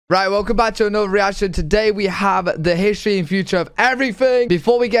Right, welcome back to another reaction. Today we have the history and future of everything.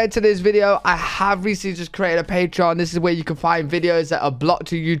 Before we get into this video, I have recently just created a Patreon. This is where you can find videos that are blocked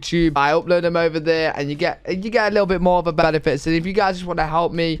to YouTube. I upload them over there and you get a little bit more of a benefit. So if you guys just want to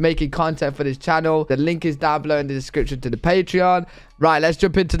help me making content for this channel, the link is down below in the description to the Patreon. Right, let's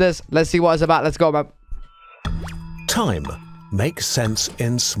jump into this. Let's see what it's about. Let's go, man. Time makes sense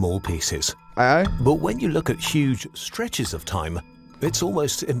in small pieces. But when you look at huge stretches of time, it's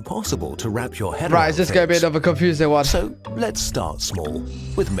almost impossible to wrap your head around. Right, is this going to be another confusing one? So let's start small,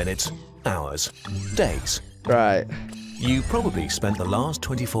 with minutes, hours, days. Right. You probably spent the last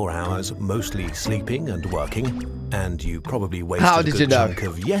 24 hours mostly sleeping and working, and you probably wasted a good chunk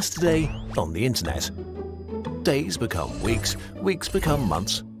of yesterday on the internet. Days become weeks, weeks become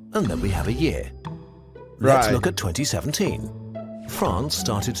months, and then we have a year. Let's look at 2017. France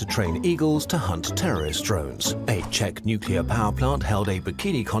started to train eagles to hunt terrorist drones. A Czech nuclear power plant held a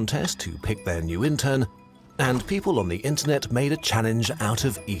bikini contest to pick their new intern, and people on the internet made a challenge out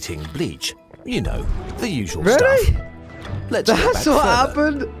of eating bleach. You know, the usual stuff. Let's go back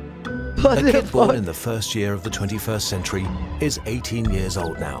further. Happened? A kid born in the first year of the 21st century is 18 years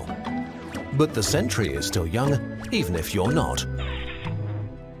old now. But the century is still young, even if you're not.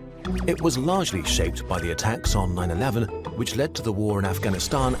 It was largely shaped by the attacks on 9/11, which led to the war in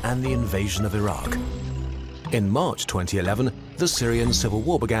Afghanistan and the invasion of Iraq. In March 2011, the Syrian civil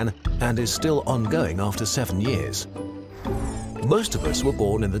war began and is still ongoing after 7 years. Most of us were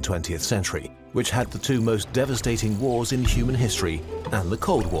born in the 20th century, which had the two most devastating wars in human history and the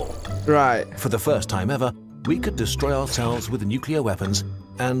Cold War. Right. For the first time ever, we could destroy ourselves with nuclear weapons,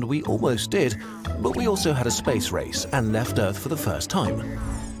 and we almost did, but we also had a space race and left Earth for the first time.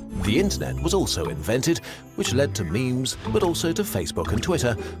 The internet was also invented, which led to memes, but also to Facebook and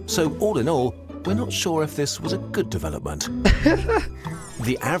Twitter. So all in all, we're not sure if this was a good development.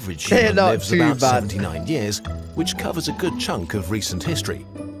 The average human lives about 79 years, which covers a good chunk of recent history.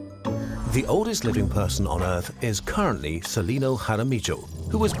 The oldest living person on Earth is currently Celino Jaramillo,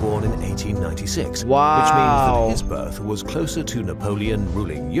 who was born in 1896, which means that his birth was closer to Napoleon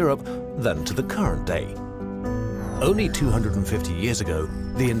ruling Europe than to the current day. Only 250 years ago,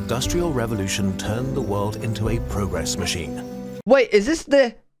 the Industrial Revolution turned the world into a progress machine. Wait, is this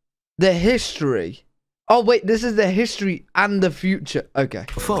the history? Oh, wait, this is the history and the future. Okay.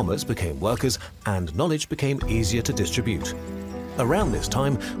 Farmers became workers and knowledge became easier to distribute. Around this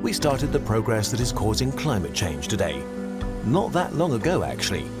time, we started the progress that is causing climate change today. Not that long ago,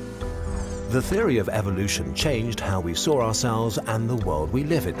 actually. The theory of evolution changed how we saw ourselves and the world we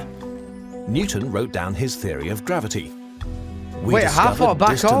live in. Newton wrote down his theory of gravity. We discovered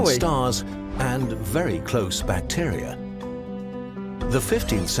distant stars and very close bacteria. The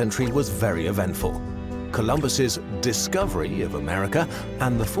 15th century was very eventful. Columbus's discovery of America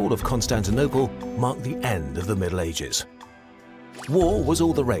and the fall of Constantinople marked the end of the Middle Ages. War was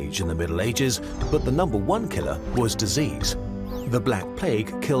all the rage in the Middle Ages, but the #1 killer was disease. The Black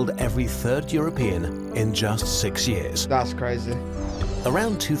Plague killed every third European in just 6 years. That's crazy.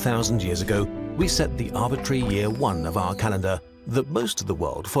 Around 2,000 years ago, we set the arbitrary year 1 of our calendar that most of the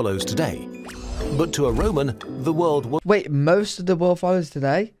world follows today. But to a Roman, the world was... Wait, most of the world follows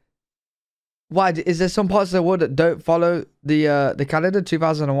today? Why? Is there some parts of the world that don't follow the calendar,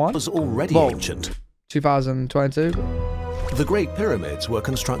 2001? Was already ancient. 2022? The Great Pyramids were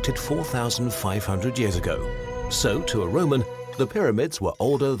constructed 4,500 years ago. So, to a Roman, the pyramids were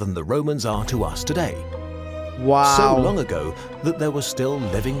older than the Romans are to us today. Wow. So long ago that there were still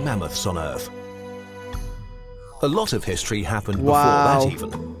living mammoths on Earth. A lot of history happened before that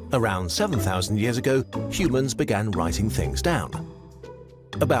even. Around 7,000 years ago, humans began writing things down.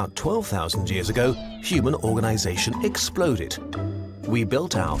 About 12,000 years ago, human organization exploded. We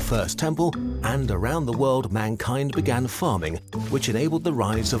built our first temple, and around the world mankind began farming, which enabled the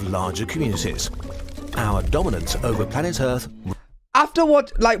rise of larger communities. Our dominance over planet Earth... After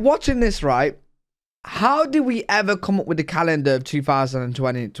watching this, right? How did we ever come up with the calendar of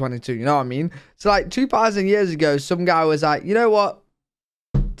 2022? You know what I mean? So like 2,000 years ago, some guy was like, you know what?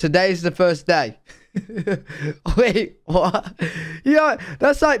 Today's the first day. Wait, what? You know,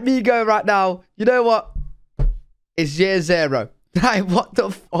 that's like me going right now, you know what? It's year 0. Like, what the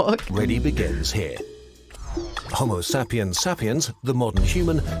fuck? Really begins here. Homo sapiens sapiens, the modern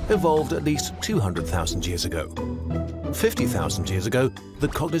human, evolved at least 200,000 years ago. 50,000 years ago, the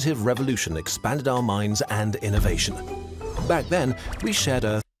cognitive revolution expanded our minds and innovation. Back then, we shared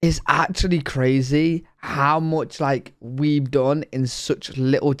Earth. It's actually crazy how much like we've done in such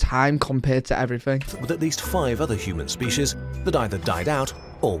little time compared to everything. With at least 5 other human species that either died out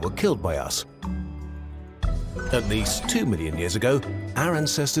or were killed by us. At least 2 million years ago, our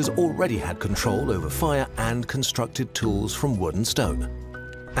ancestors already had control over fire and constructed tools from wood and stone.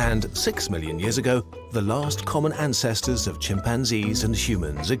 And 6 million years ago, the last common ancestors of chimpanzees and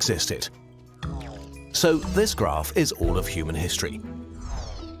humans existed. So this graph is all of human history.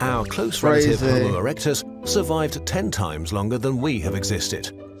 Our close relative Homo erectus survived 10 times longer than we have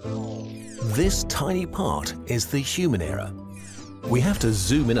existed. This tiny part is the human era. We have to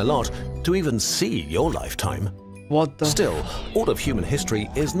zoom in a lot to even see your lifetime. What the? Still, all of human history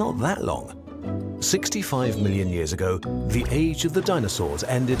is not that long. 65 million years ago, the age of the dinosaurs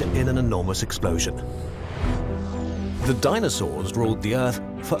ended in an enormous explosion. The dinosaurs ruled the Earth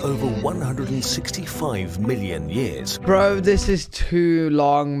for over 165 million years. Bro, this is too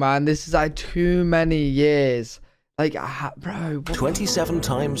long, man. This is like too many years. Like, bro. 27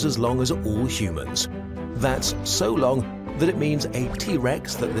 times as long as all humans. That's so long that it means a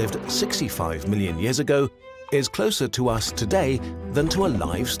T-Rex that lived 65 million years ago is closer to us today than to a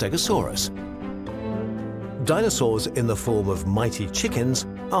live Stegosaurus. Dinosaurs in the form of mighty chickens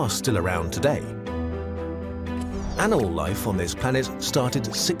are still around today. Animal life on this planet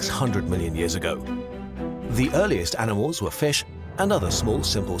started 600 million years ago. The earliest animals were fish and other small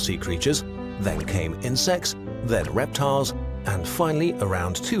simple sea creatures, then came insects, then reptiles, and finally,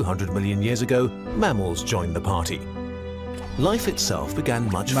 around 200 million years ago, mammals joined the party. Life itself began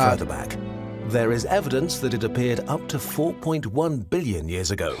much further back. There is evidence that it appeared up to 4.1 billion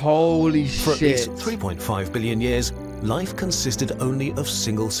years ago. Holy shit. For at least 3.5 billion years, life consisted only of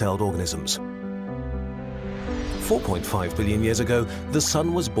single-celled organisms. 4.5 billion years ago, the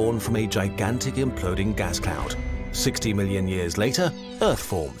Sun was born from a gigantic imploding gas cloud. 60 million years later, Earth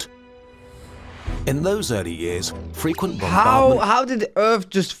formed. In those early years, frequent bombardment... How did Earth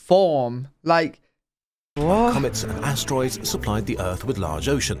just form? Like, what? Comets and asteroids supplied the Earth with large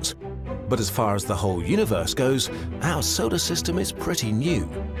oceans. But as far as the whole universe goes, our solar system is pretty new.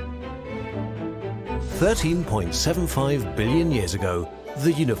 13.75 billion years ago,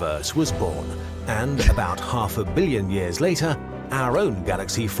 the universe was born. And about 500 million years later, our own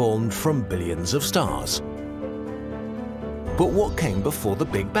galaxy formed from billions of stars. But what came before the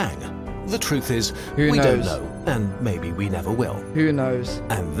Big Bang? The truth is, we don't know, and maybe we never will. Who knows?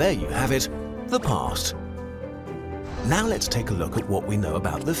 And there you have it, the past. Now let's take a look at what we know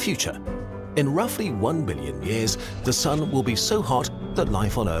about the future. In roughly 1 billion years, the Sun will be so hot that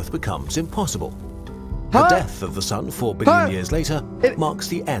life on Earth becomes impossible. The death of the Sun 4 billion years later marks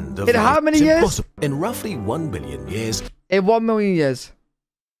the end of life. In how many years? In roughly 1 billion years. In 1 million years.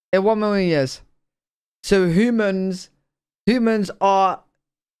 In 1 million years. So humans are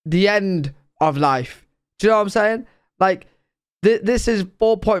the end of life. Do you know what I'm saying? Like, this is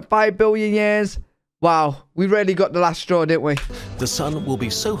 4.5 billion years. Wow, we really got the last straw, didn't we? The Sun will be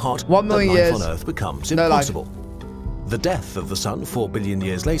so hot 1 million that life years on Earth becomes impossible. The death of the Sun 4 billion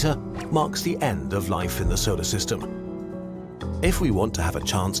years later marks the end of life in the solar system. If we want to have a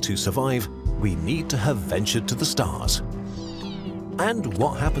chance to survive, we need to have ventured to the stars. And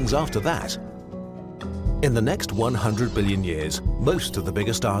what happens after that? In the next 100 billion years, most of the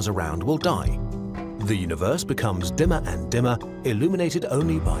bigger stars around will die. The universe becomes dimmer and dimmer, illuminated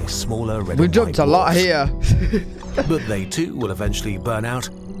only by smaller red and white dwarfs. We jumped a lot here. But they too will eventually burn out,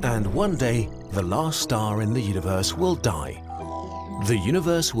 and one day, the last star in the universe will die. The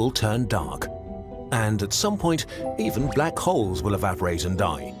universe will turn dark, and at some point, even black holes will evaporate and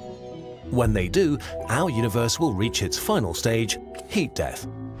die. When they do, our universe will reach its final stage, heat death.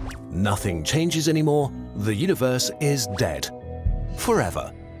 Nothing changes anymore, the universe is dead.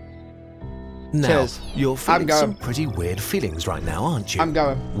 Forever. Now, Cheers. you're feeling some pretty weird feelings right now, aren't you? I'm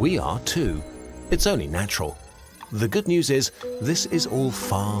going. We are too. It's only natural. The good news is, this is all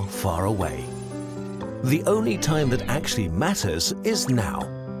far, far away. The only time that actually matters is now.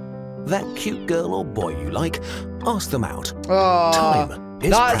 That cute girl or boy you like, ask them out. Time is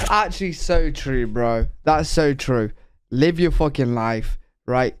that's actually so true, bro. That's so true. Live your fucking life,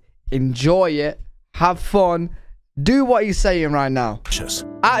 right? Enjoy it. Have fun. Do what he's saying right now.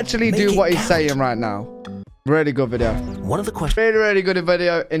 Actually do what he's saying right now. Really good video. One of the questions. Really good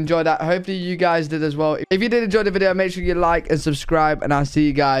video. Enjoyed that. Hopefully you guys did as well. If you did enjoy the video, make sure you like and subscribe, and I'll see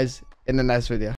you guys in the next video.